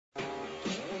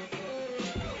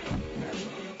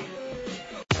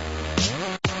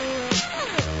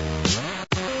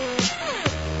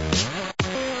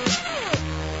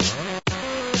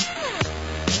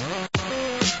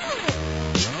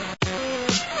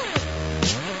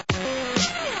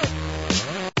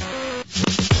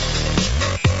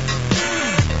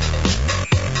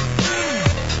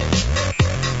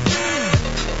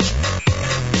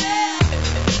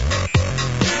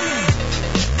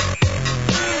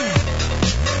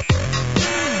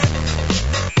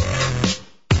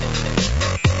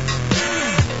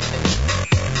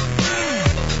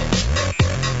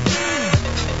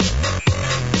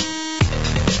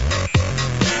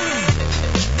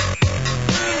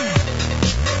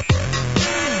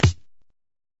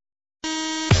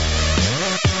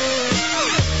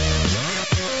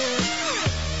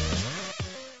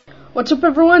What's up,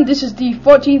 everyone? This is the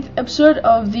 14th episode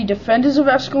of the Defenders of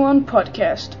Ascalon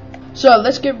podcast. So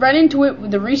let's get right into it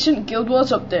with the recent Guild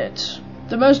Wars updates.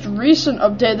 The most recent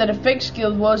update that affects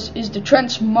Guild Wars is the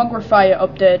Transmogrifier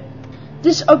update.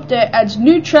 This update adds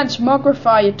new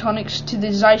Transmogrifier tonics to the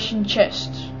Zacian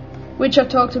chests, which I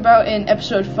talked about in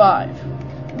episode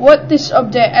 5. What this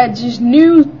update adds is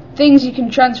new things you can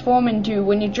transform into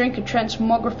when you drink a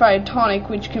Transmogrifier tonic,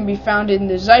 which can be found in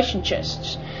the Zacian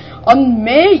chests. On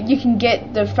May, you can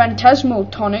get the Phantasmal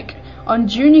tonic. On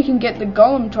June, you can get the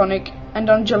Golem tonic. And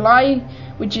on July,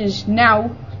 which is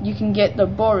now, you can get the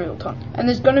Boreal tonic. And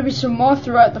there's going to be some more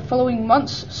throughout the following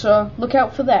months, so look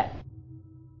out for that.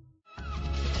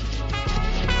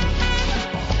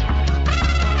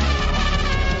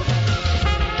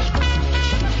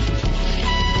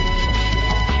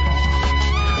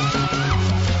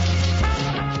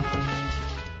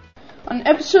 On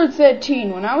episode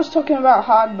 13, when I was talking about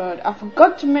hard mode, I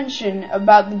forgot to mention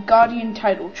about the Guardian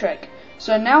title track.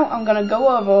 So now I'm going to go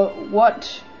over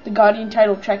what the Guardian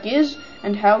title track is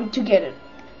and how to get it.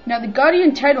 Now, the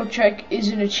Guardian title track is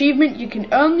an achievement you can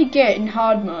only get in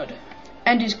hard mode,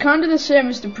 and is kind of the same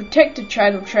as the Protector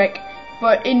title track,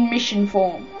 but in mission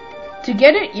form. To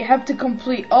get it, you have to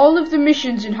complete all of the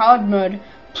missions in hard mode,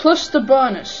 plus the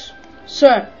bonus.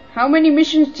 So, how many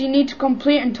missions do you need to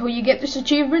complete until you get this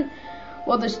achievement?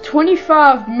 Well, there's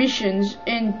 25 missions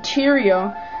in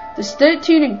Tyria, there's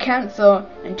 13 in Cantha,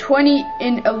 and 20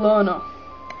 in Elona.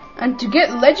 And to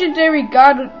get Legendary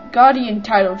Guardian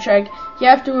title track, you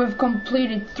have to have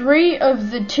completed 3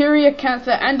 of the Tyria,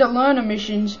 Cantha, and Elona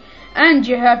missions, and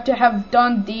you have to have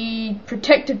done the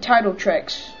Protector title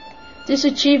tracks. This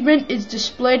achievement is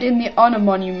displayed in the Honor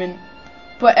Monument.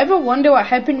 But ever wonder what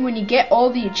happened when you get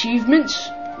all the achievements?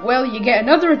 Well, you get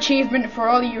another achievement for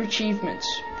all your achievements.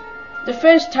 The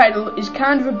first title is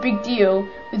kind of a big deal,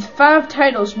 with 5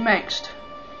 titles maxed.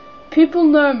 People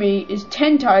Know Me is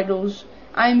 10 titles,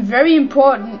 I Am Very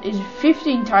Important is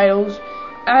 15 titles,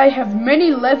 I Have Many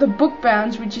Leather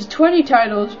Bookbounds, which is 20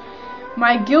 titles,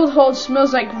 My Guild Hall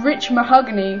Smells Like Rich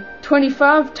Mahogany,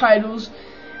 25 titles,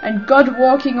 and God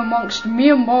Walking Amongst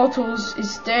Mere Mortals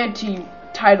is 30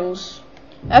 titles.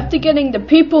 After getting the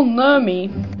People Know Me,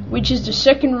 which is the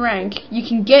second rank, you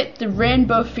can get the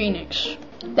Rainbow Phoenix.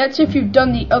 That's if you've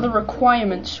done the other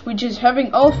requirements, which is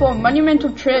having all 4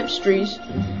 monumental tapestries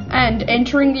and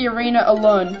entering the arena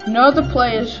alone. No other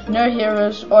players, no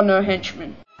heroes, or no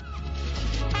henchmen.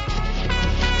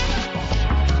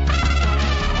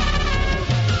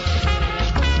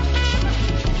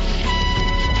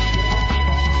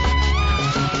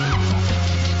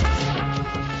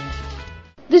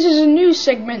 This is a new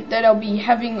segment that I'll be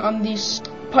having on this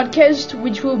podcast,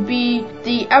 which will be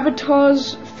the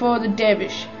avatars for the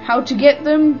Dervish, how to get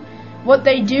them, what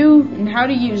they do, and how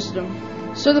to use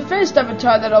them. So the first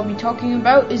avatar that I'll be talking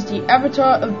about is the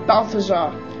avatar of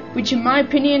Balthazar, which in my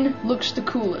opinion looks the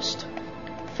coolest.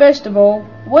 First of all,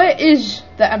 where is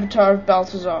the avatar of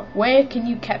Balthazar? Where can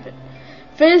you cap it?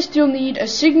 First, you'll need a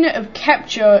signet of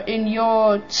capture in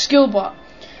your skill bar.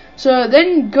 So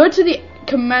then go to the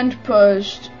command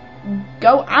post,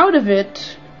 go out of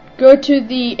it, go to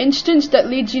the instance that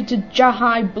leads you to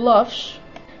Jahai Bluffs,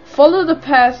 follow the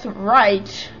path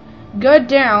right, go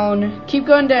down, keep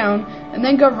going down, and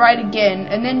then go right again,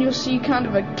 and then you'll see kind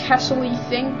of a castle-y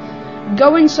thing.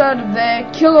 Go inside of there,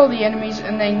 kill all the enemies,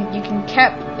 and then you can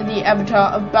cap the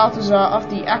avatar of Balthazar off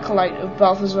the Acolyte of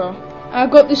Balthazar. I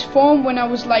got this form when I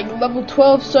was like level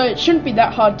 12, so it shouldn't be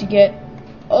that hard to get.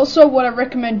 Also, what I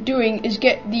recommend doing is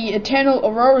get the Eternal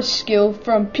Aurora skill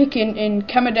from Pikin in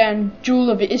Kamadan, Jewel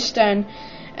of Istan,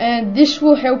 and this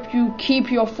will help you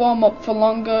keep your form up for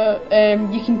longer.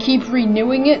 You can keep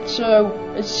renewing it, so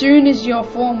as soon as your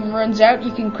form runs out,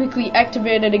 you can quickly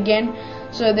activate it again,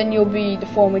 so then you'll be the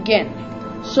form again.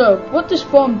 So, what this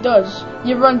form does,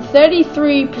 you run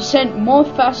 33% more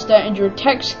faster and your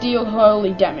attacks deal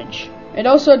holy damage. It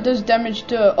also does damage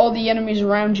to all the enemies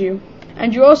around you.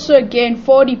 And you also gain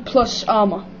 40 plus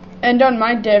armor. And on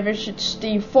my Dervish, it's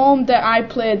the form that I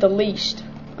play the least.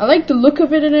 I like the look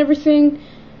of it and everything,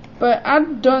 but I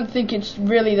don't think it's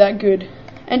really that good.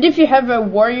 And if you have a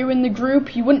warrior in the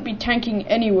group, you wouldn't be tanking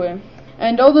anywhere.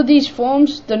 And all of these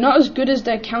forms, they're not as good as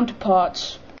their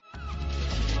counterparts.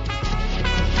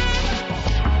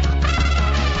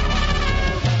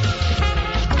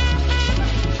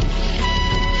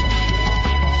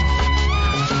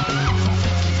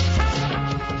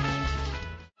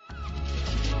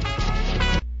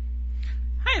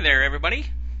 Hi there, everybody.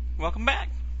 Welcome back.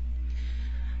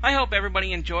 I hope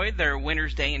everybody enjoyed their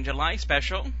Winter's Day in July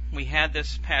special we had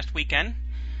this past weekend.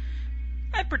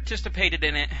 I participated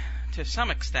in it to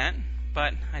some extent,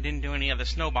 but I didn't do any of the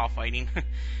snowball fighting.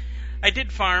 I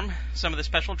did farm some of the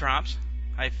special drops.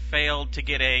 I failed to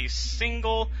get a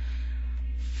single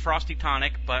Frosty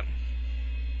Tonic, but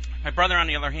my brother, on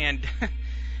the other hand,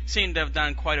 seemed to have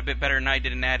done quite a bit better than I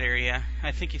did in that area.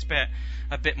 I think he spent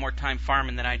a bit more time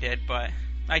farming than I did, but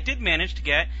I did manage to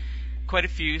get quite a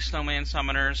few Snowman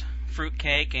Summoners,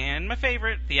 Fruitcake, and my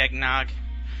favorite, the Eggnog.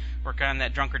 Work on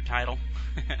that drunkard title.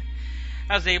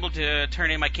 I was able to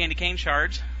turn in my candy cane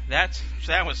shards. That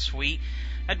was sweet.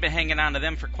 I'd been hanging on to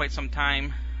them for quite some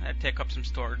time. That'd take up some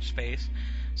storage space.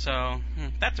 So,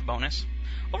 that's a bonus.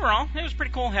 Overall, it was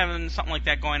pretty cool having something like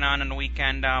that going on the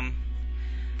weekend.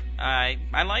 I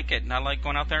like it. I like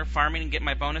going out there farming and getting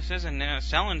my bonuses and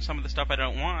selling some of the stuff I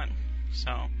don't want.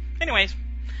 So, anyways,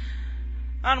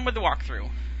 on with the walkthrough.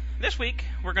 This week,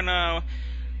 we're going to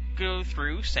go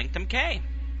through Sanctum K.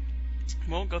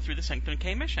 We'll go through the Sanctum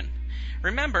K mission.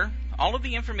 Remember, all of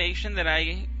the information that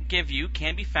I give you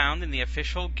can be found in the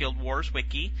official Guild Wars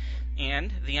Wiki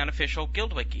and the unofficial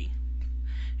Guild Wiki,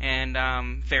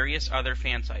 and various other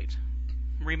fan sites.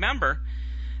 Remember,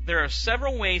 there are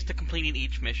several ways to completing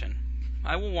each mission.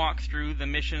 I will walk through the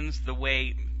missions the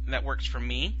way that works for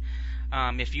me.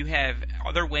 If you have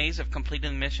other ways of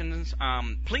completing the missions,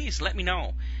 please let me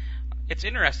know. It's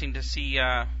interesting to see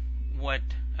what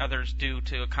others do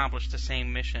to accomplish the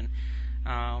same mission.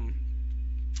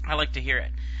 I like to hear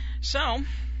it. So,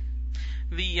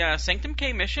 the Sanctum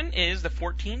K mission is the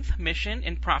 14th mission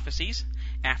in Prophecies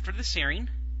after the Searing.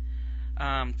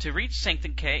 To reach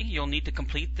Sanctum K, you'll need to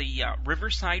complete the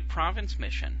Riverside Province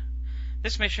mission.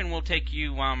 This mission will take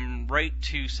you right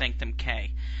to Sanctum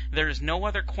K. There is no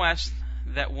other quest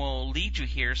that will lead you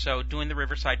here, so doing the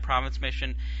Riverside Province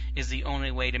mission is the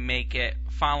only way to make it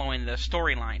following the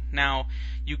storyline. Now,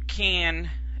 you can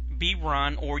be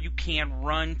run, or you can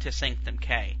run to Sanctum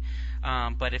K.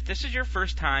 But if this is your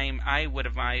first time, I would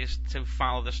advise to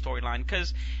follow the storyline,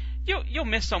 because you'll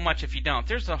miss so much if you don't.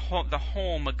 There's the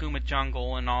whole Maguma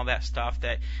jungle and all that stuff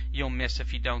that you'll miss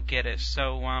if you don't get it.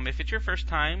 So if it's your first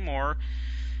time, or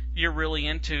you're really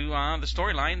into the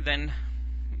storyline, then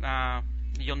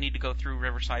you'll need to go through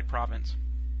Riverside Province.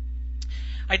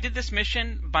 I did this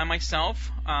mission by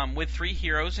myself with 3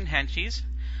 heroes and henchies.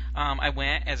 I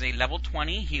went as a level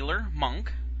 20 healer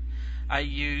monk. I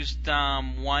used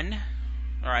 3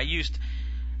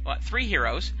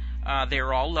 heroes. They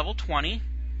were all level 20.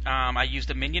 I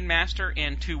used a minion master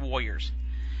and 2 warriors.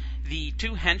 The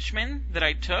 2 henchmen that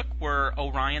I took were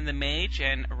Orion the mage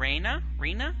and Rena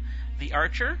the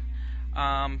archer.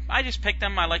 I just picked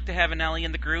them. I like to have an Ellie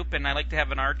in the group, and I like to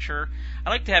have an archer. I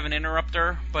like to have an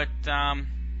interrupter, but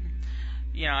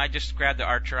I just grabbed the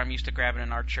archer. I'm used to grabbing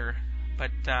an archer.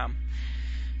 But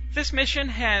this mission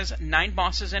has 9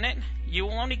 bosses in it. You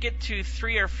will only get to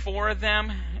 3 or 4 of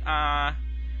them.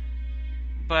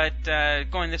 But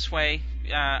going this way,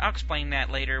 I'll explain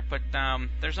that later. But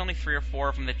there's only 3 or 4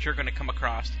 of them that you're going to come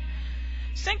across.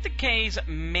 Sanctum K's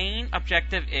main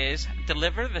objective is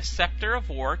deliver the Scepter of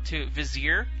War to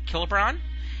Vizier Kilbran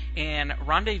and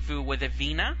rendezvous with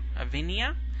Avinia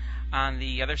on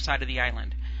the other side of the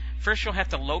island. First, you'll have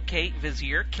to locate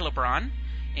Vizier Kilbran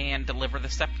and deliver the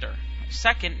scepter.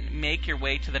 Second, make your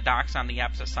way to the docks on the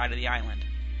opposite side of the island.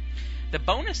 The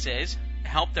bonus is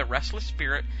help the restless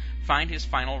spirit find his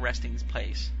final resting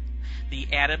place. The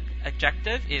added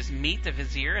objective is meet the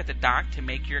Vizier at the dock to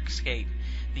make your escape.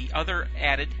 The other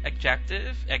added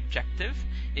objective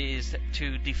is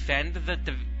to defend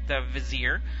the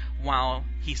Vizier while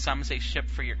he summons a ship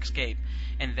for your escape,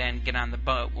 and then get on the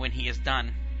boat when he is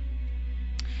done.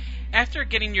 After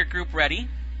getting your group ready,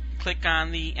 click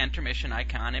on the Enter Mission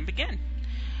icon and begin.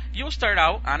 You'll start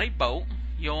out on a boat.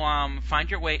 You'll find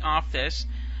your way off this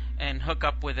and hook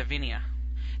up with Avinia.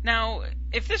 Now,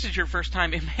 if this is your first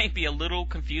time, it may be a little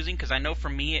confusing, because I know for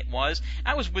me it was.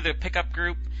 I was with a pickup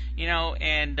group,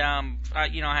 and I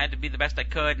had to be the best I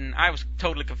could, and I was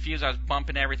totally confused. I was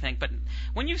bumping everything. But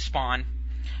when you spawn,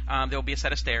 there will be a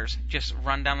set of stairs. Just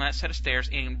run down that set of stairs,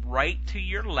 and right to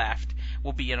your left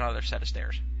will be another set of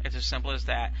stairs. It's as simple as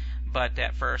that. But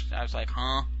at first, I was like,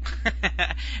 huh?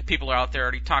 People are out there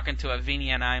already talking to Avinia,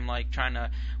 and I'm like trying to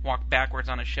walk backwards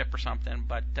on a ship or something.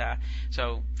 But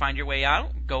so find your way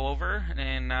out, go over,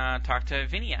 and talk to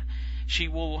Avinia. She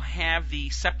will have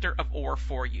the Scepter of Ore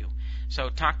for you. So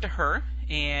talk to her,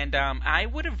 and I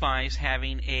would advise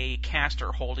having a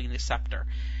caster holding the scepter.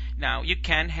 Now, you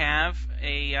can have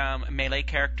a melee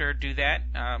character do that.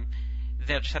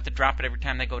 They'll just have to drop it every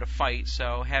time they go to fight.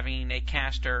 So having a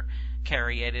caster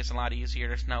carry it is a lot easier.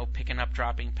 There's no picking up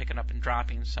and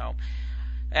dropping. So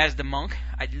as the monk.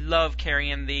 I love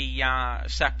carrying the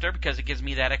scepter because it gives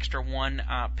me that extra 1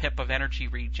 pip of energy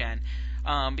regen.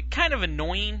 Kind of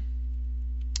annoying,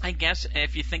 I guess,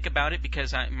 if you think about it,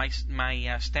 because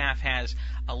my staff has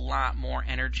a lot more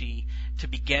energy to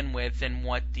begin with than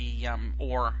what the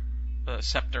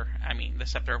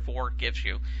scepter of Ore gives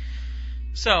you.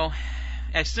 So,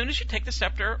 as soon as you take the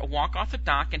scepter, walk off the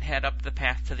dock and head up the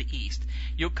path to the east.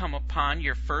 You'll come upon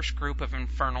your first group of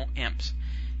infernal imps.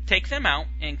 Take them out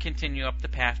and continue up the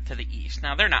path to the east.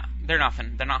 Now, they're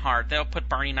nothing. They're not hard. They'll put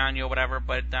burning on you or whatever,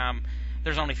 but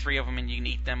there's only 3 of them and you can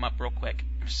eat them up real quick.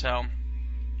 So,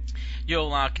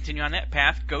 you'll continue on that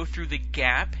path, go through the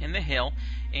gap in the hill,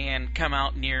 and come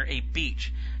out near a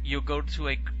beach.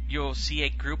 You'll see a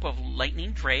group of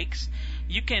lightning drakes.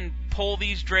 You can pull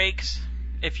these drakes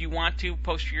if you want to,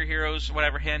 post your heroes,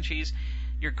 whatever, Henshies,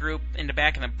 your group in the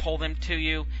back, and then pull them to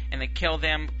you, and then kill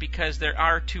them, because there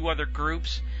are 2 other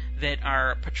groups that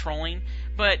are patrolling.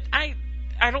 But I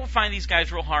don't find these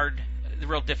guys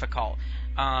real difficult.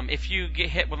 If you get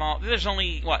hit with there's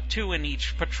only, 2 in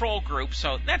each patrol group,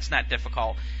 so that's not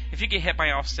difficult. If you get hit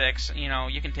by all 6,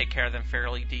 you can take care of them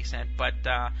fairly decent. But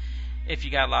if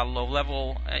you got a lot of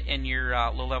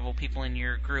low-level people in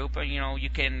your group, you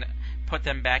can put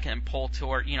them back and pull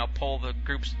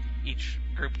each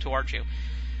group towards you.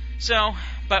 So,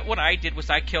 but what I did was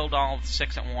I killed all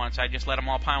 6 at once. I just let them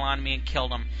all pile on me and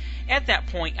killed them. At that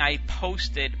point, I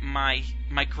posted my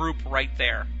group right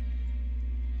there.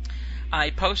 I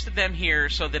posted them here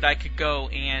so that I could go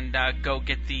and go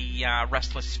get the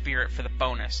Restless Spirit for the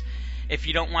bonus. If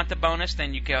you don't want the bonus,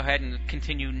 then you go ahead and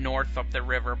continue north up the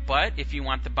river. But if you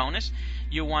want the bonus,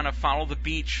 you'll want to follow the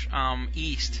beach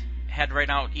east. Head right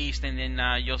out east, and then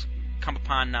you'll come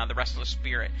upon the Restless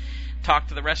Spirit. Talk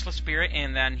to the Restless Spirit,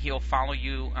 and then he'll follow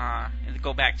you and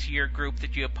go back to your group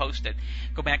that you have posted.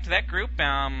 Go back to that group,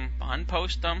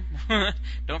 unpost them.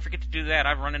 Don't forget to do that.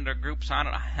 I've run into groups, I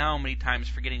don't know how many times,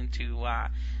 forgetting to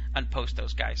unpost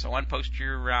those guys. So unpost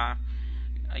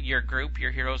your group,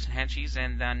 your heroes and Henshies,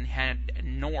 and then head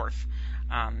north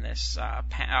on this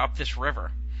up this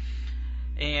river.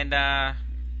 And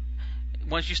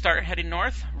once you start heading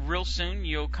north, real soon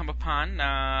you'll come upon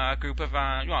a group of,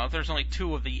 there's only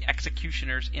 2 of the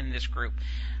executioners in this group.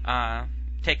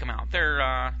 Take them out.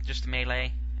 They're just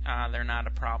melee. They're not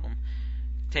a problem.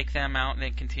 Take them out and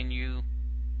then continue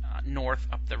north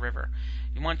up the river.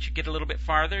 And once you get a little bit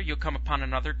farther, you'll come upon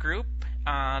another group.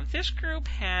 This group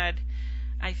had,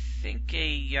 I think,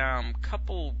 a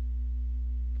couple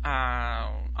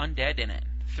undead in it.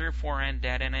 3 or 4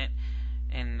 undead in it.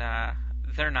 And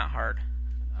they're not hard.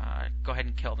 Go ahead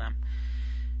and kill them.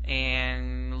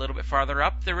 And a little bit farther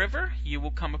up the river, you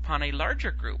will come upon a larger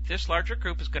group. This larger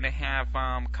group is going to have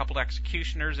a couple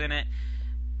executioners in it,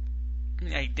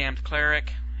 a damned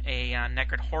cleric, a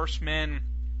necroid horseman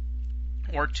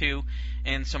or 2,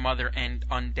 and some other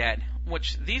undead.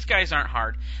 Which these guys aren't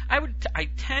hard. I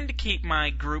tend to keep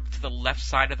my group to the left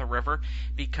side of the river,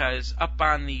 because up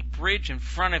on the bridge in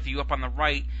front of you, up on the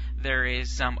right, there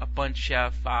is a bunch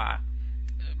of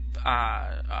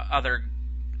other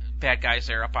bad guys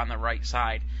there up on the right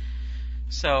side.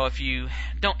 So if you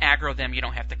don't aggro them, you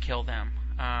don't have to kill them.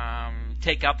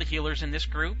 Take out the healers in this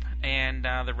group, and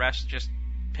the rest just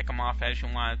pick them off as you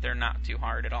want. They're not too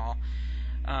hard at all.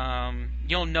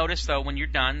 You'll notice, though, when you're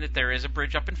done, that there is a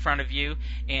bridge up in front of you,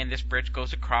 and this bridge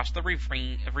goes across the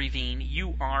ravine.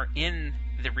 You are in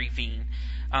the ravine.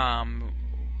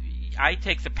 I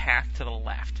take the path to the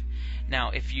left.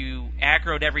 Now, if you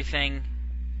aggroed everything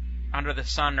under the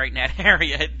sun right in that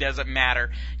area, it doesn't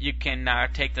matter. You can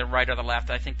take the right or the left.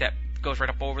 I think that goes right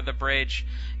up over the bridge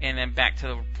and then back to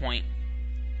the point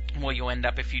where you'll end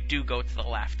up if you do go to the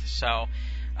left. So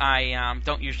I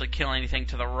don't usually kill anything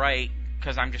to the right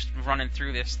because I'm just running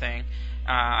through this thing.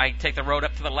 I take the road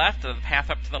up to the left, or the path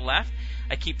up to the left.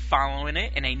 I keep following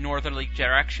it in a northerly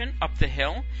direction up the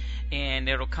hill, and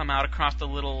it'll come out across the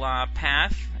little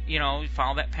path.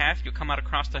 Follow that path, you'll come out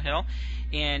across the hill,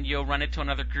 and you'll run into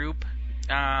another group.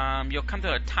 You'll come to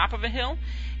the top of a hill,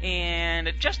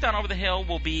 and just down over the hill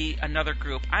will be another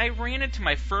group. I ran into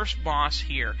my first boss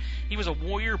here. He was a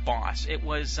warrior boss. It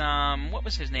was, what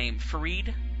was his name?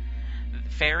 Farid,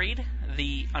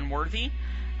 the Unworthy.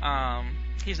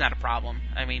 He's not a problem.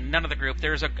 I mean, none of the group.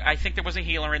 I think there was a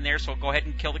healer in there, so go ahead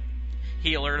and kill the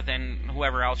healer, then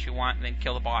whoever else you want, and then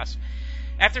kill the boss.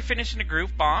 After finishing the group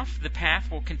off, the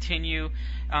path will continue,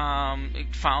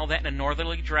 follow that in a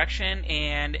northerly direction,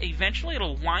 and eventually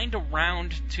it'll wind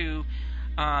around to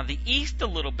the east a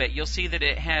little bit. You'll see that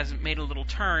it has made a little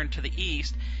turn to the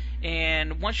east,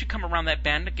 and once you come around that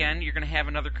bend again, you're going to have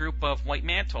another group of White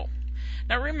Mantle.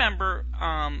 Now remember,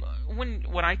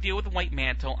 when I deal with the White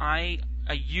Mantle, I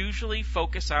usually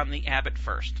focus on the Abbot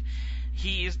first.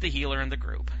 He is the healer in the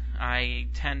group. I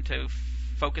tend to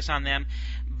focus on them,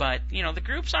 but the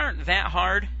groups aren't that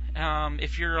hard.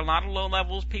 If you're a lot of low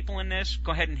levels people in this,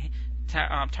 go ahead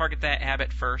and target that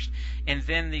Abbot first, and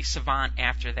then the Savant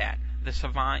after that. The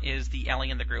Savant is the Ellie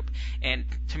in the group, and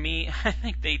to me, I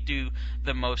think they do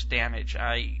the most damage.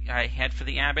 I head for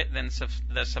the Abbot, then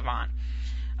the Savant.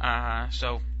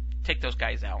 So take those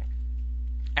guys out.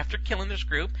 After killing this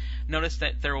group, notice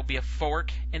that there will be a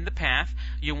fork in the path.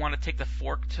 You want to take the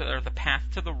the path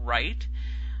to the right,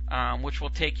 which will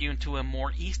take you into a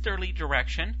more easterly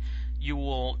direction. You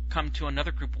will come to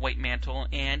another group of White Mantle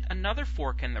and another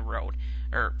fork in the road,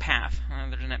 or path.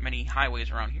 There's not many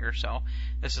highways around here, so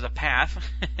this is a path.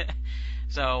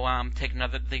 So take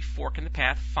the fork in the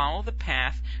path, follow the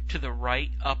path to the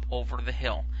right up over the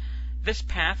hill. This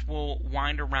path will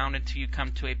wind around until you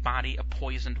come to a body of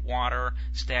poisoned water,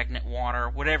 stagnant water,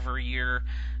 whatever your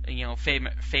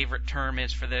favorite term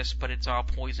is for this, but it's all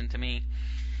poison to me.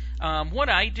 What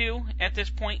I do at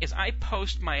this point is I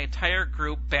post my entire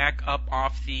group back up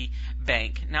off the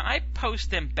bank. Now I post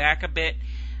them back a bit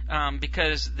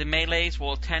because the melees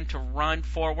will tend to run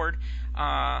forward.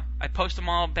 I post them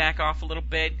all back off a little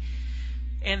bit,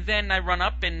 and then I run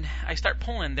up and I start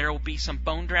pulling. There will be some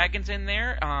bone dragons in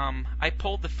there. I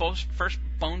pulled the first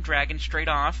bone dragon straight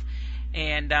off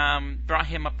and brought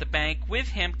him up the bank. With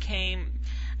him came,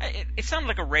 it sounded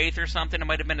like a wraith or something. It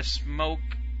might have been a smoke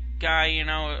guy,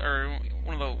 or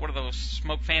one of those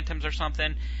smoke phantoms or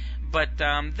something. But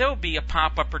there'll be a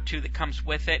pop-up or two that comes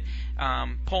with it.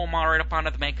 Pull them all right up onto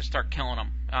the bank and start killing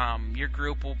them. Your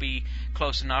group will be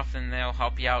close enough, and they'll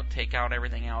help you out, take out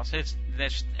everything else. It's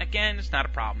not a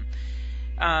problem.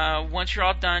 Once you're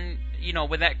all done,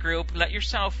 with that group, let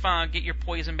yourself get your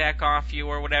poison back off you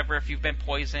or whatever if you've been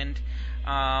poisoned.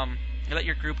 Let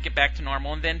your group get back to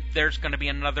normal, and then there's going to be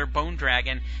another bone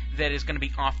dragon that is going to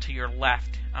be off to your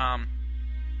left.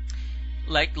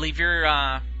 Leave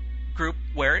your group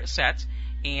where it sets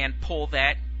and pull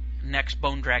that next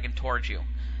bone dragon towards you.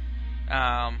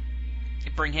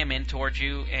 Bring him in towards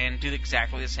you and do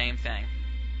exactly the same thing.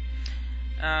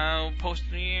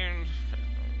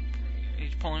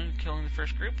 He's killing the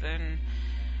first group. Then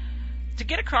to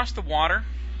get across the water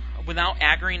without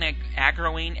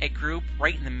aggroing a group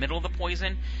right in the middle of the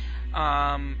poison,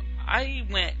 I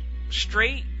went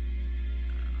straight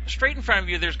in front of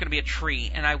you. There's going to be a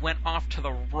tree, and I went off to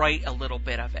the right a little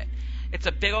bit of it. It's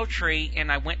a big old tree,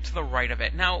 and I went to the right of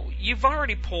it. Now, you've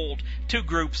already pulled two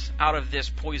groups out of this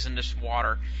poisonous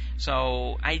water,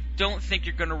 so I don't think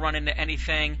you're going to run into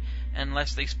anything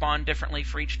unless they spawn differently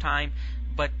for each time.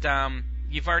 But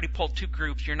you've already pulled two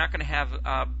groups. You're not going to have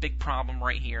a big problem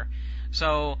right here.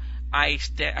 So I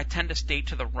tend to stay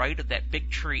to the right of that big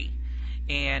tree,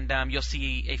 and you'll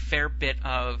see a fair bit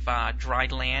of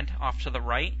dried land off to the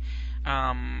right.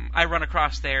 I run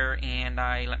across there and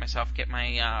I let myself get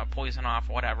my poison off,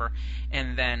 or whatever,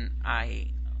 and then I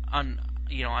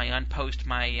unpost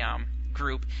my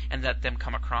group and let them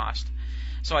come across.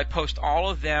 So I post all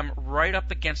of them right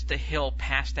up against the hill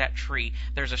past that tree.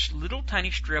 There's a little tiny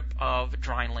strip of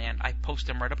dry land. I post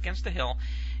them right up against the hill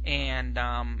and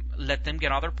let them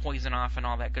get all their poison off and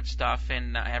all that good stuff,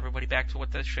 and everybody back to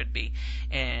what this should be.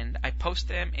 And I post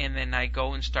them, and then I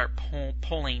go and start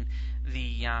pulling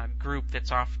the group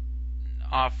that's off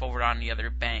over on the other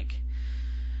bank.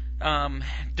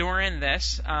 During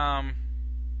this,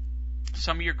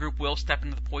 some of your group will step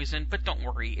into the poison, but don't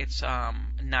worry, it's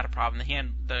not a problem.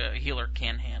 The healer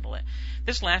can handle it.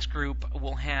 This last group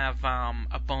will have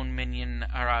a bone minion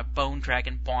or a bone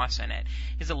dragon boss in it.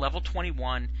 He's a level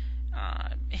 21.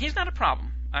 He's not a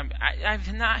problem.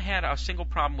 I've not had a single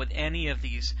problem with any of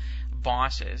these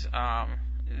bosses.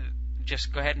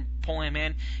 Just go ahead and pull him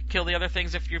in. Kill the other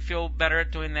things if you feel better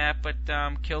at doing that, but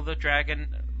kill the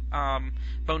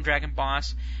bone dragon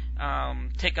boss.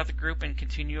 Take out the group and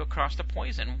continue across the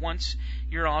poison. Once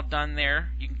you're all done there,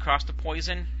 you can cross the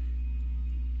poison,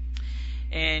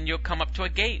 and you'll come up to a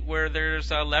gate where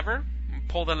there's a lever.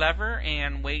 Pull the lever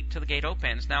and wait till the gate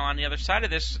opens. Now, on the other side of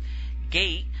this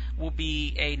gate will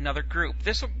be another group.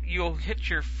 You'll hit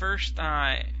your first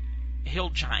hill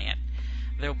giant.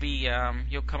 There'll be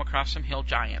you'll come across some hill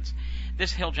giants.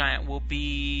 This hill giant will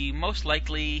be most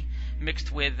likely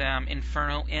mixed with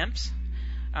inferno imps.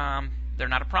 They're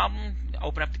not a problem.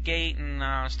 Open up the gate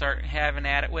and start having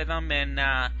at it with them. And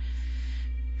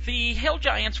the hill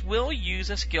giants will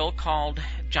use a skill called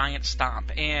Giant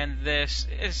Stomp. And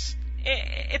it's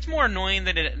more annoying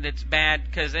than it's bad,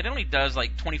 because it only does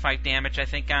like 25 damage, I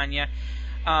think, on you.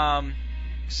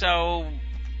 So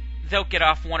they'll get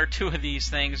off one or two of these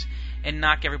things and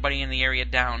knock everybody in the area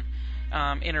down,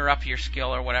 interrupt your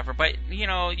skill or whatever. But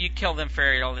you kill them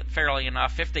fairly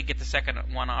enough. If they get the second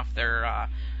one off,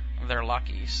 they're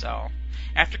lucky. So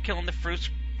after killing the first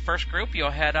group,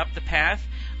 you'll head up the path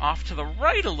off to the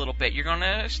right a little bit. You're going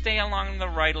to stay along the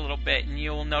right a little bit, and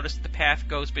you'll notice the path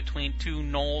goes between two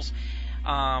knolls,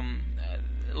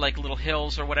 like little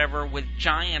hills or whatever, with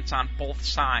giants on both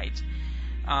sides.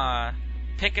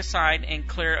 Pick a side and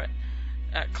clear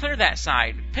that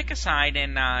side. Pick a side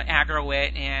and aggro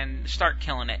it and start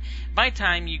killing it. By the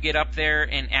time you get up there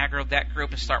and aggro that group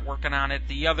and start working on it,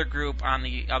 the other group on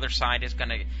the other side is going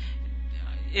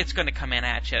to come in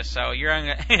at you. So you're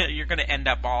going to end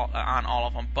up on all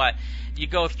of them. But you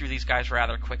go through these guys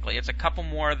rather quickly. It's a couple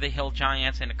more of the hill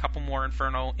giants and a couple more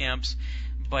inferno imps,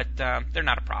 but they're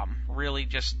not a problem. Really,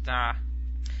 just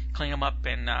clean them up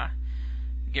and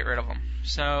get rid of them.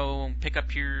 So pick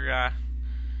up your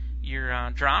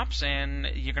drops, and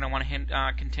you're going to want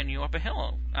to continue up a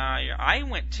hill. I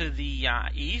went to the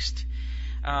east.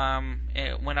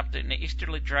 It went up in the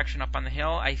easterly direction up on the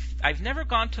hill. I've never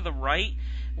gone to the right.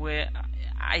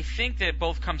 I think that it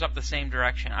both comes up the same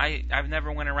direction. I've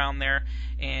never went around there,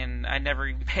 and I never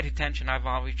even paid attention. I've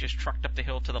always just trucked up the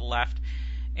hill to the left,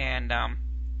 and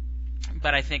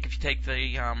but I think if you take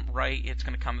the right, it's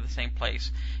going to come to the same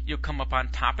place. You'll come up on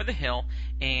top of the hill,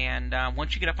 and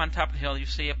once you get up on top of the hill, you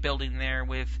see a building there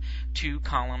with two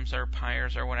columns or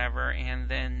piers or whatever, and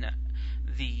then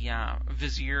the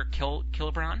Vizier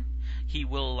Kilbran, he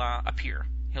will appear.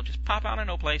 He'll just pop out of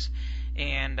no place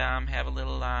and have a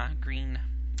little green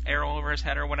arrow over his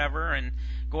head or whatever, and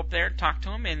go up there and talk to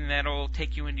him, and that'll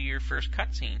take you into your first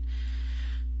cutscene.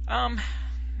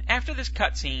 After this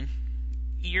cutscene,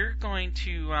 you're going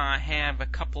to have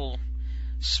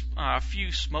a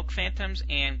few smoke phantoms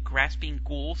and grasping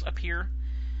ghouls appear.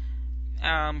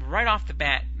 Right off the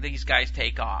bat, these guys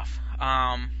take off.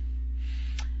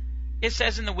 It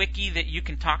says in the wiki that you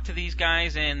can talk to these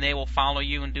guys and they will follow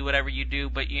you and do whatever you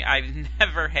do, but I've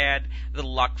never had the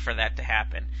luck for that to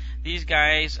happen. These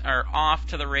guys are off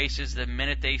to the races the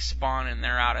minute they spawn, and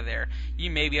they're out of there.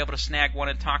 You may be able to snag one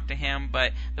and talk to him,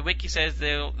 but the wiki says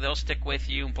they'll stick with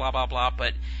you, blah, blah, blah.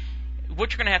 But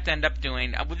what you're going to have to end up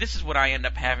doing, this is what I end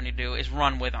up having to do, is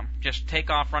run with them. Just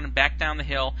take off running back down the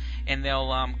hill, and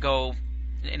they'll go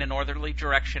in a northerly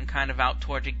direction, kind of out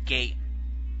towards a gate.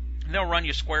 They'll run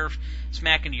you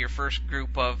smack into your first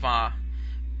group of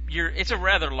it's a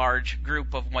rather large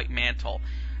group of White Mantle.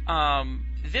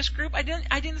 This group, I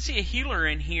didn't see a healer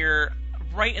in here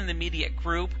right in the immediate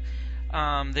group.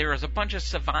 There was a bunch of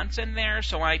savants in there,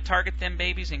 so I target them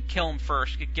babies and kill them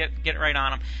first. Get right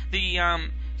on them. The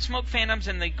smoke phantoms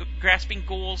and the grasping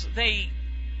ghouls, they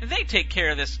take care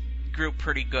of this group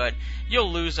pretty good.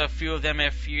 You'll lose a few of them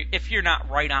if you're not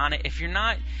right on it. If you're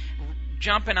not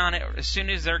jumping on it as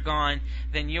soon as they're gone,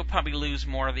 then you'll probably lose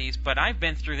more of these. But I've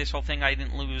been through this whole thing. I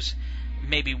didn't lose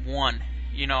maybe one.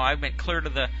 I've been clear to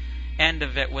the end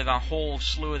of it with a whole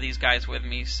slew of these guys with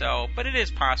me. So, but it is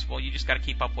possible. You just got to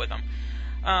keep up with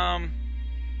them.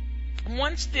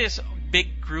 Once this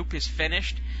big group is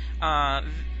finished, the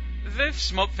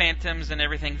smoke phantoms and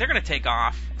everything, they're going to take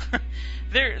off.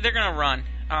 they're going to run.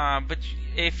 But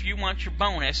if you want your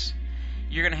bonus,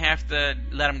 you're going to have to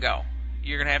let them go.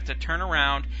 You're going to have to turn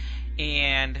around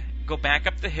and go back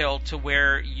up the hill to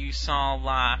where you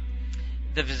saw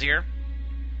the Vizier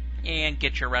and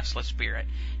get your Restless Spirit.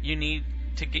 You need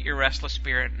to get your Restless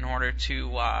Spirit in order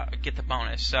to get the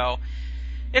bonus. So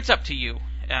it's up to you.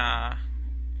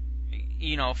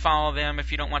 Follow them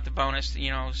if you don't want the bonus,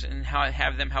 and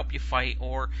have them help you fight,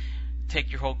 or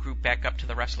take your whole group back up to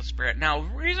the Restless Spirit. Now,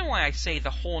 the reason why I say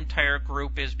the whole entire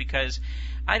group is because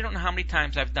I don't know how many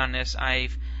times I've done this.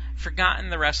 I've forgotten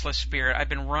the Restless Spirit. I've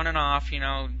been running off,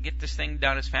 get this thing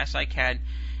done as fast as I can,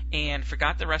 and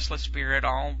forgot the Restless Spirit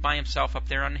all by himself up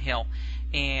there on the hill.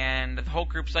 And the whole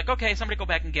group's like, okay, somebody go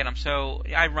back and get him. So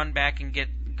I run back and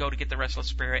go to get the Restless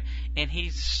Spirit, and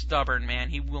he's stubborn, man.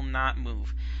 He will not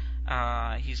move.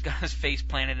 He's got his face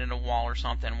planted in a wall or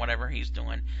something, whatever he's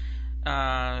doing.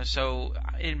 So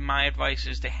my advice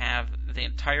is to have the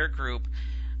entire group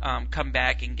come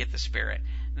back and get the spirit.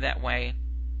 That way,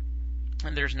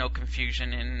 there's no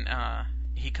confusion, and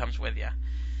he comes with you.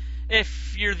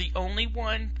 If you're the only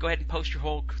one, go ahead and post your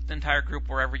whole entire group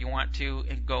wherever you want to,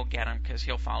 and go get him, because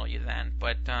he'll follow you then.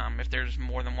 But if there's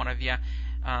more than one of you,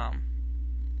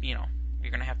 you're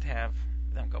going to have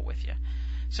them go with you.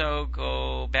 So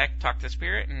go back, talk to the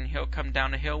spirit, and he'll come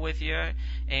down the hill with you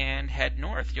and head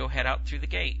north. You'll head out through the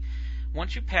gate.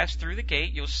 Once you pass through the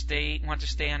gate, you'll want to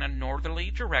stay on a northerly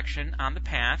direction on the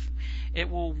path. It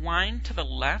will wind to the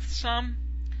left some,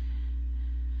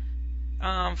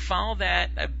 Follow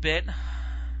that a bit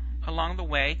along the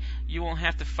way. You will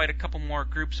have to fight a couple more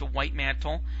groups of White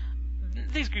Mantle.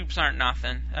 These groups aren't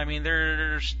nothing. I mean,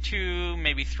 there's 2,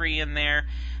 maybe 3 in there.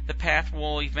 The path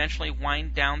will eventually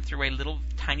wind down through a little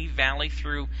tiny valley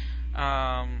through through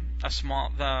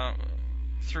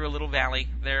a little valley.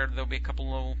 There'll be a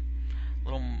couple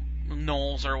little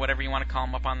knolls or whatever you want to call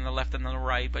them up on the left and the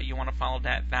right, but you want to follow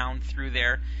that down through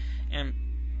there, and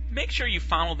make sure you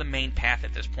follow the main path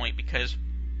at this point, because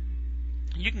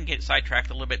you can get sidetracked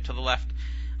a little bit to the left,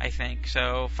 I think.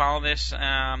 So follow this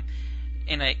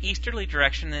in an easterly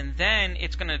direction, and then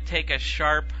it's going to take a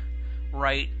sharp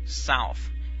right south.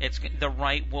 The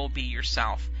right will be your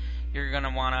south. You're going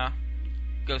to want to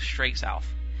go straight south.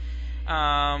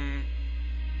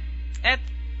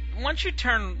 Once you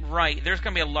turn right, there's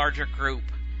going to be a larger group.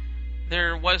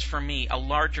 There was, for me, a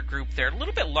larger group there. A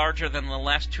little bit larger than the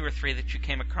last 2 or 3 that you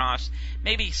came across.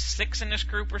 Maybe 6 in this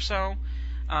group or so.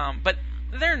 But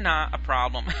they're not a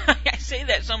problem. I say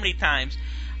that so many times.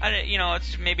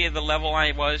 It's maybe the level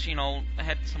I was, I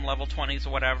had some level 20s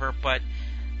or whatever. But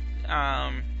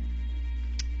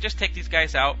just take these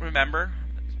guys out. Remember,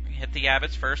 hit the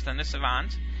abbots first, then the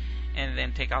savants, and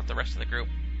then take out the rest of the group.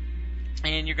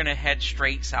 And you're going to head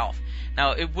straight south.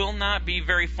 Now, it will not be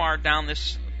very far down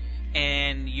this,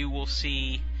 and you will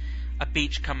see a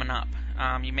beach coming up.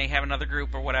 You may have another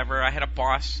group or whatever. I had a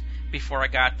boss before I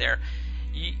got there.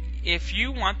 If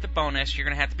you want the bonus, you're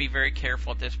going to have to be very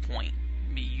careful at this point.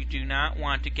 You do not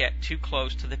want to get too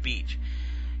close to the beach.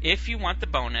 If you want the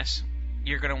bonus,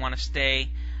 you're going to want to stay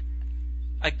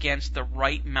against the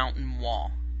right mountain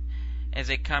wall. As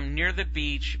they come near the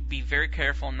beach, be very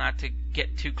careful not to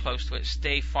get too close to it.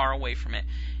 Stay far away from it.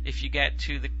 If you get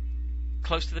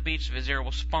close to the beach, the Vizier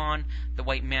will spawn. The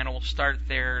White Mantle will start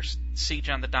their siege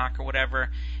on the dock or whatever.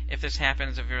 If this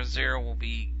happens, the Vizier will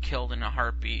be killed in a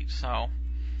heartbeat. So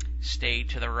stay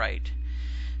to the right.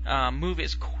 Move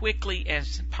as quickly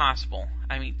as possible.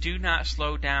 I mean, do not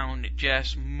slow down.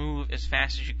 Just move as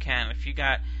fast as you can. If you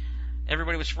got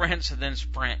everybody with sprints, then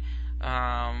sprint.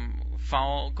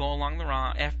 Go along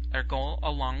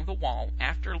the wall.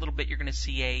 After a little bit, you're going to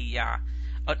see an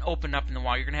open up in the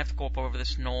wall. You're going to have to go up over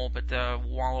this knoll, but the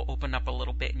wall will open up a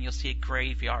little bit, and you'll see a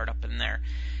graveyard up in there.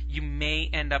 You may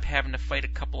end up having to fight a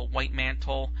couple of White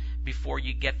Mantle before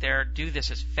you get there. Do this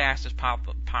as fast as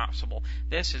possible.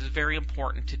 This is very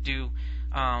important to do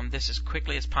this as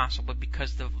quickly as possible,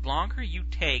 because the longer you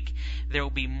take, there will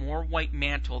be more White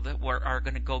Mantle that are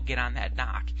going to go get on that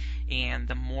dock. And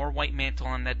the more White Mantle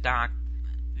on that dock,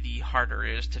 the harder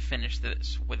it is to finish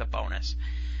this with a bonus.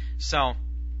 So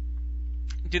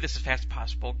do this as fast as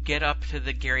possible. Get up to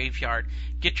the graveyard.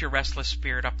 Get your Restless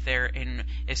Spirit up there, and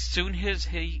as soon as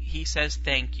he says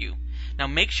thank you. Now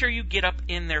make sure you get up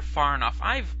in there far enough.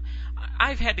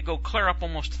 I've had to go clear up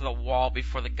almost to the wall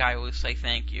before the guy will say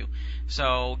thank you.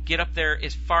 So get up there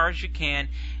as far as you can,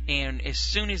 and as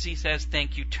soon as he says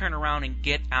thank you, turn around and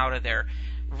get out of there.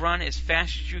 Run as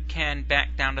fast as you can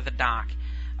back down to the dock.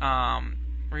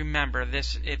 Remember,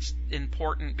 it's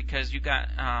important because you got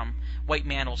White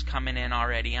Mantles coming in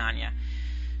already on you.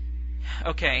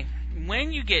 Okay,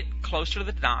 when you get closer to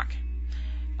the dock,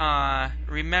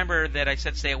 remember that I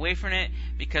said stay away from it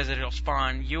because it'll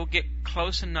spawn. You'll get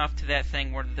close enough to that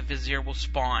thing where the Vizier will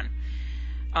spawn.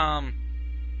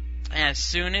 As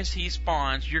soon as he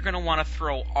spawns, you're going to want to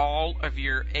throw all of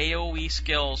your AoE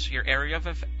skills, your area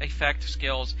of effect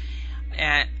skills,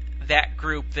 at that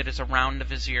group that is around the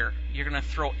Vizier. You're going to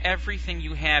throw everything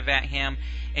you have at him,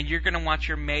 and you're going to want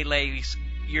your melee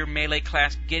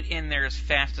class get in there as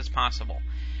fast as possible.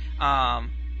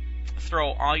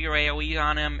 Throw all your AoE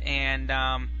on him, and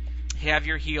have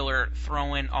your healer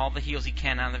throw in all the heals he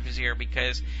can on the Vizier,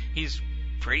 because he's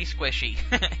pretty squishy.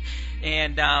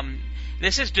 And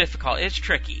this is difficult. It's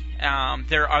tricky.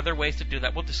 There are other ways to do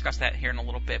that. We'll discuss that here in a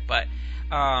little bit, but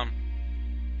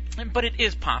it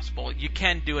is possible. You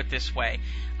can do it this way.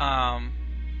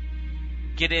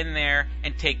 Get in there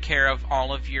and take care of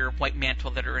all of your White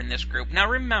Mantle that are in this group. Now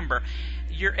remember,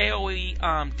 your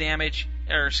AoE damage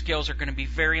or skills are going to be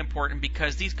very important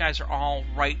because these guys are all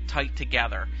right tight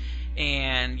together.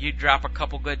 And you drop a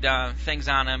couple good things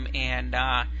on them, and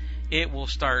it will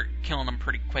start killing them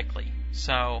pretty quickly.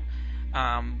 So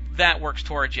that works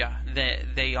towards you.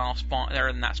 They all spawn,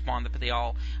 they're not spawned, but they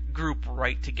all group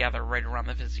right together right around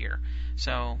the Vizier.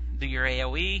 So do your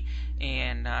AoE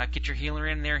and get your healer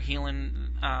in there, healing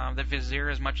the Vizier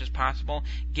as much as possible.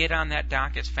 Get on that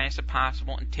dock as fast as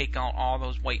possible and take out all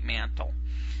those White Mantle.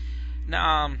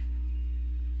 Now,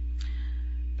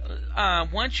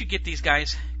 once you get these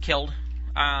guys killed,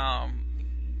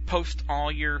 post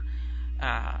all your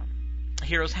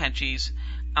heroes henchies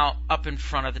up in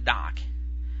front of the dock.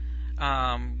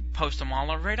 Post them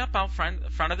all right up out front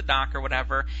of the dock or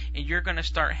whatever, and you're going to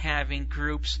start having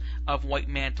groups of White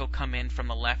Mantle come in from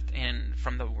the left and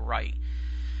from the right.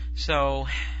 So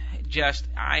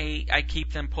I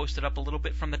keep them posted up a little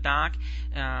bit from the dock.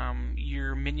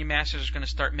 Your minion masters are going to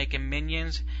start making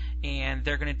minions, and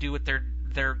they're going to do what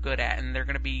they're good at, and they're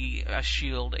going to be a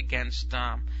shield against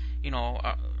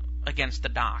against the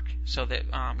dock, so that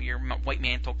your White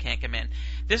Mantle can't come in.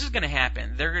 This is going to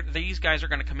happen. These guys are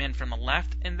going to come in from the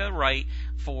left and the right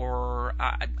for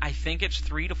I think it's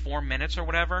 3 to 4 minutes or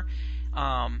whatever.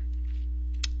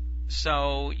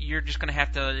 So you're just going to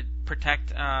have to protect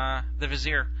the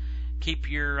Vizier.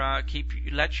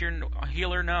 Let your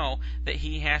healer know that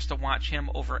he has to watch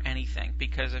him over anything,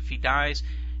 because if he dies,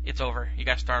 it's over. You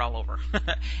got to start all over.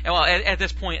 Well, at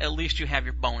this point, at least you have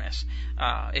your bonus.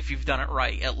 If you've done it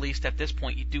right, at least at this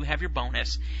point, you do have your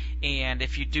bonus. And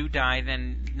if you do die,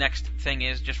 then next thing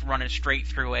is just running straight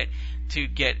through it to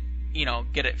get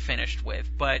it finished with.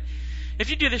 But if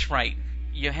you do this right,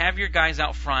 you have your guys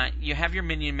out front, you have your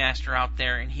minion master out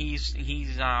there, and he's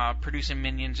producing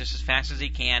minions just as fast as he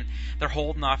can. They're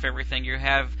holding off everything. You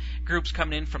have groups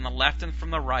coming in from the left and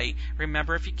from the right.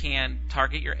 Remember, if you can,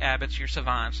 target your abbots, your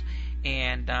savants,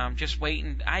 and just wait.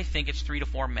 And I think it's 3 to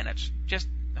 4 minutes. Just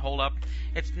hold up.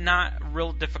 It's not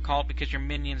real difficult because your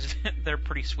minions, they're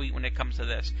pretty sweet when it comes to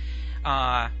this.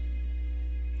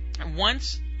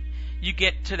 Once you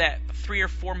get to that 3 or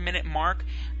 4 minute mark,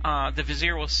 the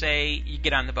Vizier will say, you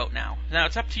get on the boat now. Now,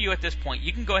 it's up to you at this point.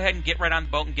 You can go ahead and get right on the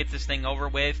boat and get this thing over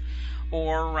with,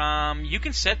 or you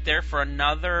can sit there for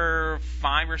another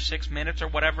 5 or 6 minutes or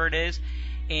whatever it is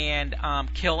and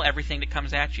kill everything that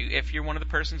comes at you. If you're one of the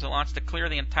persons that wants to clear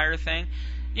the entire thing,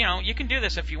 you can do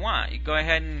this if you want. You go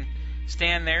ahead and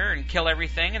stand there and kill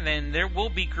everything, and then there will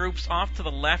be groups off to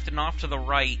the left and off to the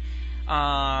right.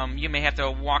 You may have to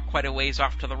walk quite a ways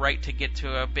off to the right to get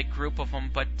to a big group of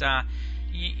them, but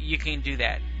you can do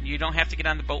that. You don't have to get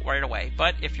on the boat right away.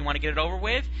 But if you want to get it over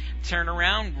with, turn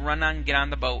around, run on, get on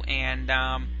the boat, and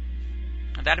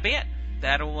that'll be it.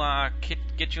 That'll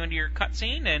get you into your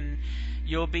cutscene, and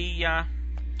you'll be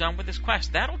done with this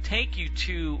quest. That'll take you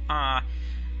to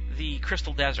the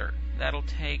Crystal Desert. That'll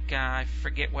take, I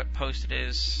forget what post it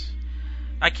is.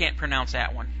 I can't pronounce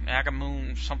that one.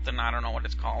 Agamoon something, I don't know what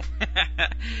it's called.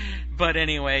 But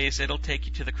anyways, it'll take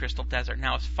you to the Crystal Desert.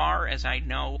 Now, as far as I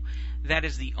know, that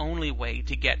is the only way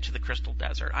to get to the Crystal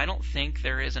Desert. I don't think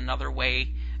there is another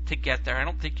way to get there. I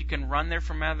don't think you can run there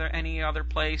from any other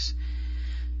place.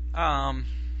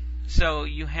 So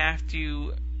you have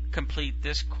to complete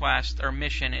this quest or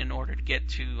mission in order to get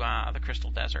to the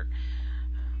Crystal Desert.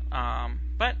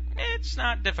 But it's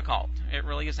not difficult. It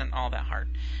really isn't all that hard.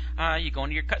 You go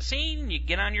into your cutscene, you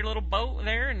get on your little boat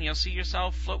there, and you'll see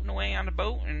yourself floating away on the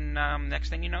boat, and next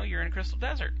thing you know, you're in a Crystal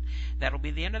Desert. That'll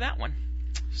be the end of that one.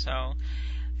 So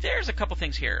there's a couple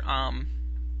things here.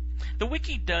 The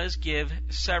wiki does give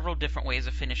several different ways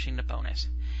of finishing the bonus.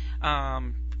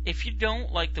 If you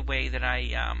don't like the way that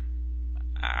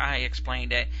I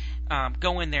explained it,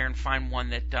 go in there and find one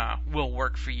that will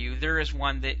work for you. There is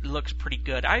one that looks pretty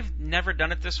good. I've never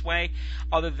done it this way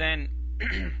other than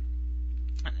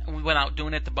without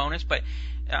doing it the bonus, but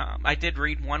I did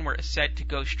read one where it said to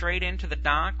go straight into the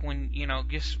dock when,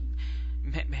 just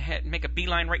make a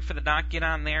beeline right for the dock, get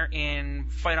on there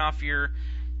and fight off your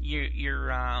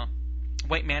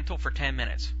White Mantle for 10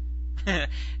 minutes. And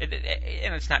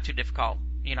it's not too difficult,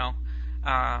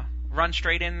 Run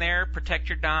straight in there, protect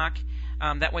your dock.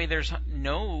 That way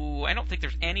I don't think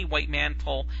there's any White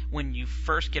Mantle when you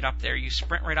first get up there. You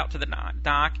sprint right out to the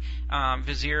dock. The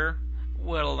Vizier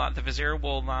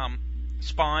will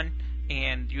spawn,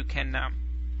 and you can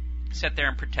sit there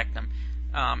and protect them.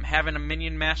 Having a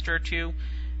minion master or two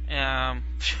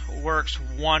works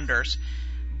wonders.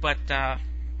 But, yep,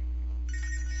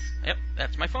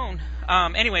 that's my phone.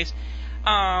 Anyways,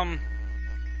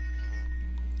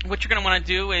 what you're going to want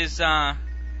to do is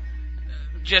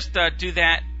just do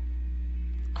that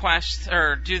quest,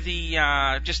 or do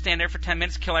the just stand there for 10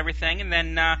 minutes, kill everything, and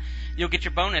then you'll get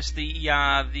your bonus. The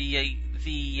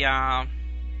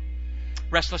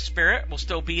Restless Spirit will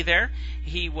still be there.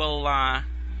 He will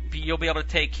you'll be able to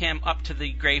take him up to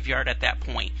the graveyard at that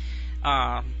point.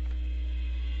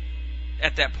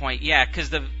 Yeah, because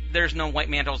there's no White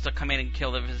Mantles to come in and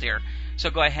kill the Vizier.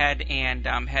 So go ahead and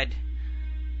head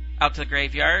out to the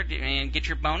graveyard and get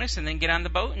your bonus, and then get on the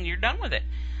boat, and you're done with it.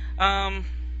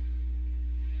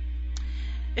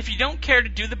 If you don't care to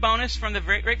do the bonus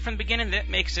right from the beginning, that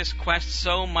makes this quest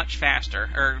so much faster,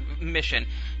 or mission.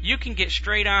 You can get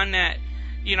straight on that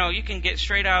you can get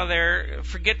straight out of there,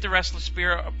 forget the restless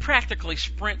spirit, practically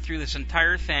sprint through this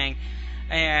entire thing,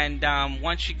 and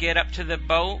once you get up to the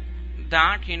boat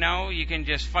dock, you can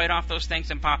just fight off those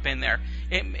things and pop in there.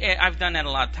 I've done that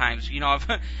a lot of times.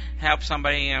 I've helped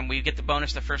somebody and we get the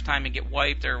bonus the first time and get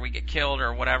wiped, or we get killed,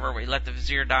 or whatever. We let the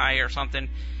vizier die or something.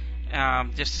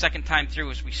 Just second time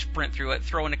through is we sprint through it,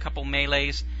 throw in a couple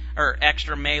melees or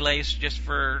extra melees just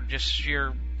for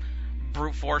sheer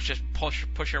brute force, just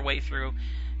push our way through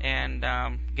and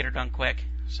get her done quick.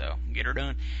 So get her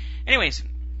done. Anyways,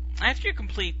 after you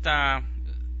complete,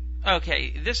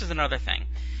 okay, this is another thing.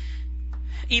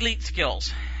 Elite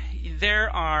skills. There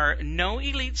are no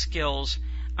elite skills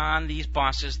on these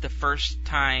bosses the first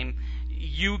time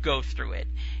you go through it.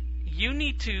 You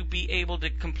need to be able to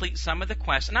complete some of the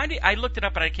quests. And I looked it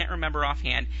up, but I can't remember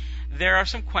offhand. There are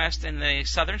some quests in the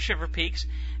Southern Shiver Peaks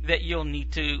that you'll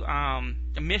need to,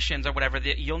 missions or whatever,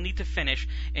 that you'll need to finish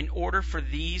in order for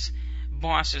these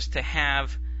bosses to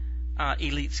have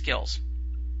elite skills.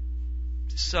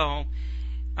 So,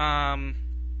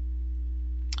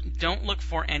 don't look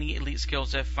for any elite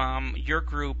skills if your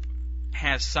group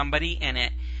has somebody in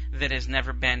it that has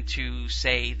never been to,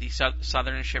 say, the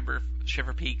Southern Shiver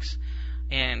Peaks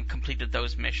and completed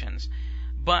those missions.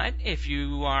 But if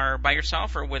you are by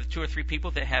yourself or with 2 or 3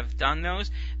 people that have done those,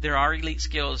 there are elite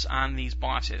skills on these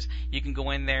bosses. You can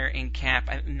go in there and cap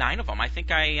 9 of them. I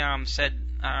think I said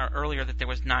earlier that there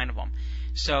was 9 of them.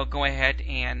 So go ahead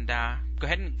and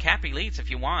cap elites if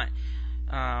you want.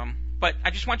 But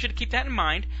I just want you to keep that in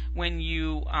mind when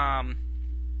you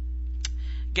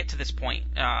get to this point,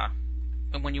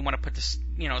 when you want to put this,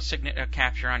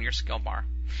 capture on your skill bar.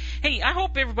 Hey, I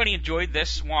hope everybody enjoyed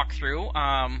this walkthrough.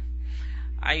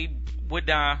 I would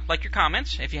like your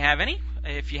comments if you have any.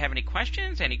 If you have any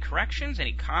questions, any corrections,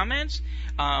 any comments,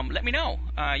 let me know.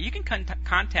 You can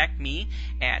contact me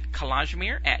at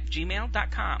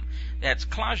klojmir@gmail.com. That's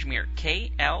Klojmir,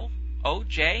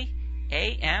 KLOJAMIR,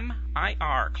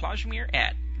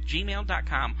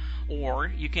 klojmir@gmail.com. Or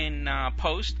you can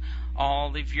post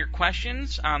all of your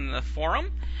questions on the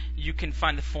forum. You can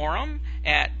find the forum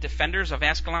at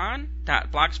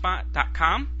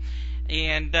defendersofascalon.blogspot.com.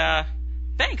 And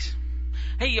thanks.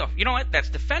 Hey, you know what? That's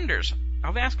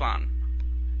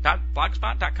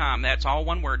defendersofascalon.blogspot.com. That's all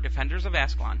one word, Defenders of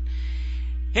Ascalon.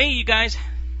 Hey, you guys,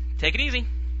 take it easy.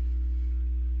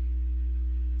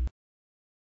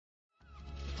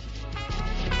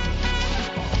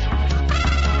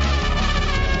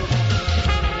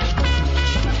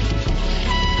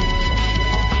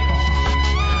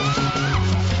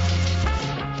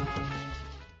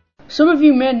 Some of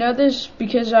you may know this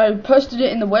because I posted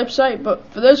it in the website,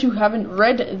 but for those who haven't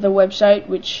read the website,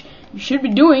 which you should be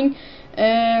doing,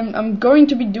 I'm going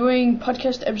to be doing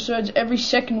podcast episodes every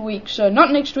second week, so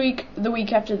not next week, the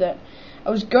week after that.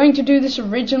 I was going to do this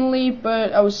originally,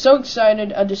 but I was so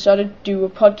excited I decided to do a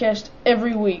podcast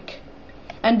every week.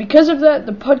 And because of that,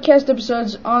 the podcast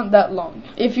episodes aren't that long,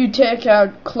 if you take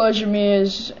out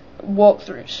Klojmir's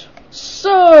walkthroughs. So,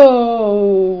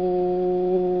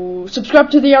 subscribe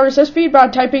to the RSS feed by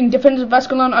typing Defenders of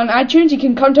Ascalon on iTunes. You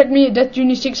can contact me at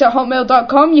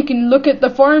deathjunior6@hotmail.com. You can look at the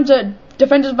forums at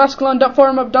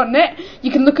defendersofascalon.forumup.net.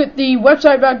 You can look at the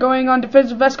website by going on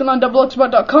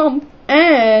defendersofascalon.blogspot.com.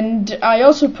 And I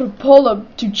also put a poll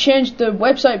up to change the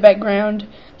website background.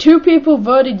 2 people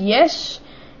voted yes,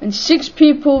 and 6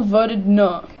 people voted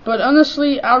no. But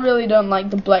honestly, I really don't like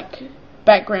the black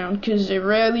background, because it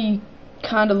really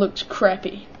kind of looks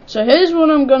crappy. So here's what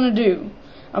I'm gonna do.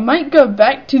 I might go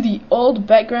back to the old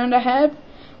background I had,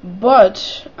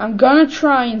 but I'm gonna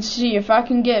try and see if I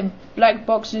can get black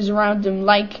boxes around them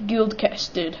like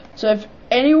Guildcast did. So if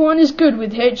anyone is good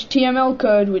with HTML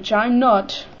code, which I'm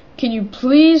not, can you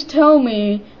please tell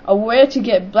me where to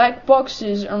get black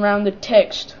boxes around the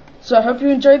text? So I hope you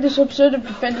enjoyed this episode of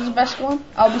Defenders of Ascalon.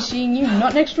 I'll be seeing you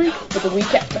not next week, but the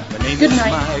week after. Good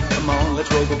night. Mike. Come on,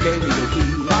 let's roll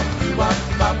karaoke.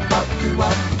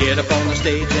 Get up on the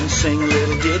stage and sing a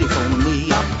little ditty for me.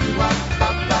 No,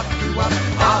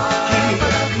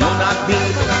 not me.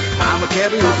 I'm a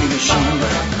karaoke machine.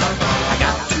 I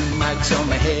got 2 mics on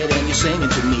my head and you're singing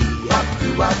to me.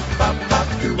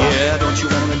 Yeah, don't you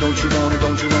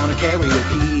wanna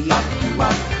karaoke?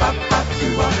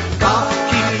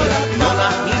 No,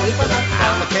 not me.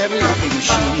 I'm a karaoke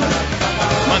machine.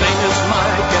 My name is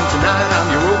Mike, and tonight I'm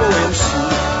your Robo-MC.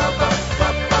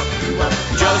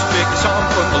 Just pick a song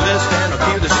from the list and I'll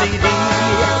cue the CD.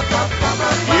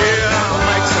 Yeah,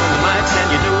 Mike's on the mics and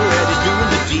you know that he's doing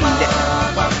the deed.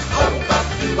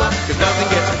 'Cause nothing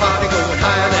gets a party going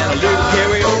higher than a little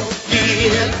karaoke.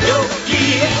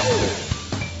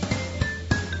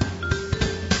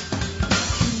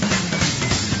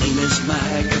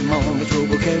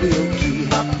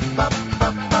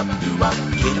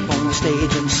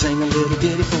 stage and sing a little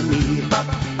ditty for me.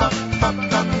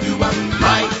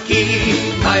 Mikey,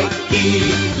 Mikey,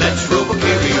 let's robo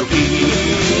karaoke.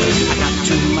 I got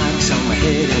two mics on my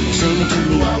head and you're singing to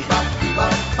me.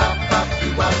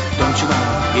 Don't you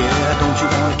wanna, yeah, don't you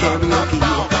wanna karaoke?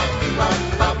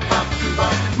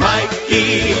 Mikey,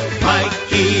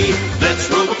 Mikey, let's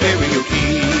robo karaoke.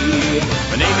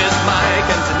 My name is Mike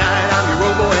and tonight I'm your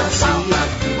robo MC.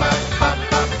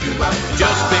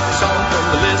 Just pick a song from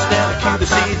the list and cue the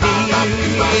CD.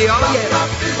 Oh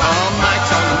yeah, all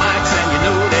mics on the mics and you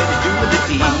know that you're doing the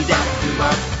deed.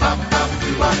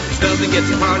 There's nothing gets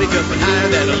a party jumping higher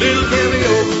than a little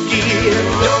karaoke.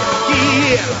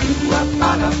 Yeah.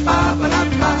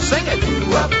 Sing it.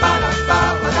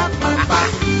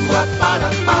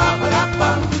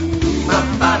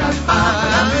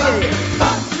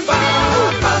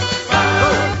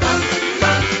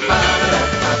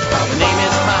 My name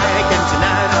is Mike and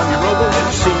tonight I'm your robo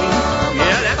MC.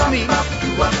 Yeah, that's me.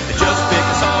 Just pick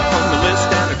a song from the list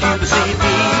and cue the CD.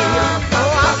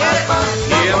 Oh, I get it.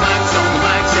 Yeah, Mike's on the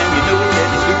mics and you know that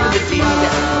he's doing the deed.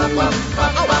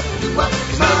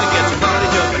 Cause nothing gets a party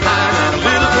jumping higher than a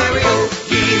little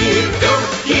karaoke.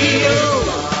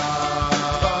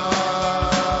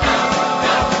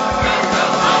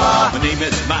 My name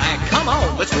is Mike. Come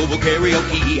on, let's robo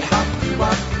karaoke.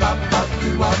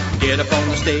 Get up on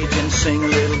the stage and sing a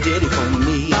little ditty for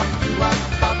me.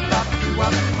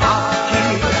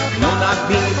 No, not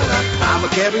me. I'm a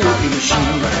karaoke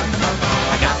machine.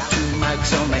 I got two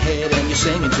mics on my head and you're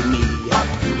singing to me.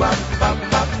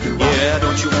 Yeah,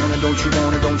 don't you wanna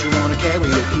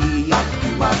karaoke?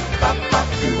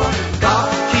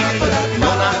 No,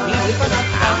 not me.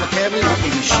 I'm a karaoke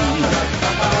machine.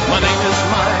 My name is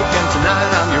Mike and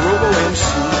tonight I'm your robo MC.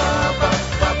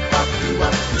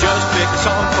 Just pick a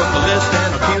song from the list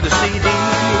and I'll cue the CD.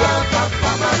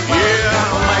 Yeah,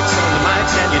 Mike's on the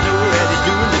mics and you know that he's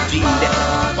doing the deed.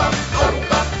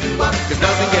 Cause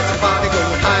nothing gets a party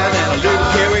going higher than a little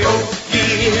karaoke.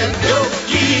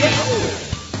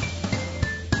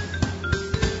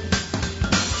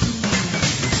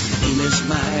 Name is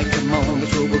Mike, come on,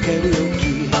 let's robo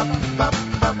karaoke.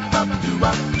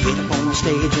 Get up on the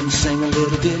stage and sing a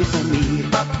little ditty for me.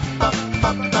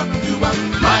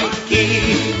 Mikey,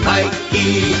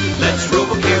 Mikey, let's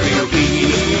robo karaoke.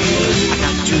 I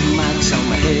got two mics on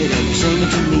my head and you're singing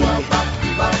to me.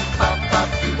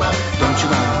 Don't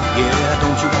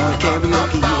you wanna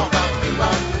karaoke?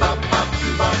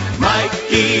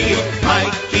 Mikey,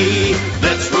 Mikey,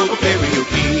 let's robo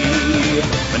karaoke.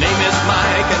 My name is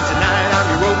Mike and tonight I'm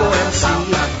your robo MC.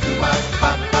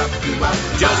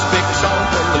 Just pick a song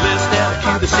from the list and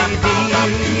cue the CD.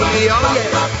 Oh yeah,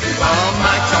 all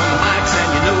mics on the mics and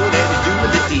you know that he's doing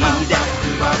the deed.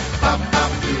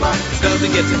 There's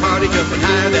nothing gets a party jumping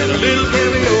higher than a little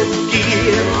karaoke.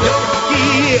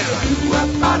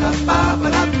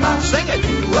 Sing it.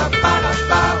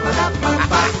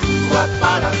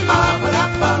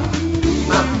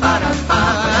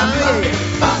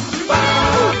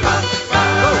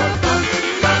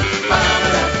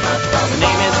 My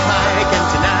name is Mike and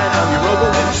tonight I'm your robo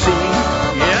MC.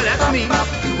 Yeah, that's me.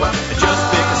 Just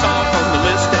pick a song from the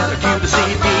list and cue the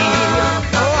CD.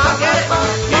 Oh, I get it.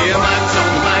 Yeah, Mike's on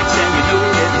the mics and you know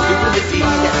that he's doing the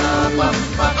deed.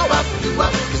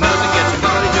 Cause nothing gets a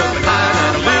party jumping higher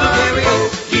than a little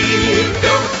karaoke.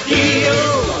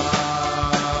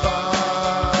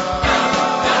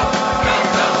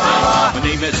 My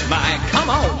name is Mike. Come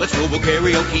on, let's robo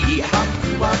karaoke.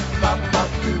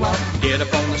 Get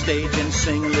up on the stage and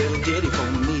sing a little ditty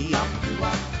for me.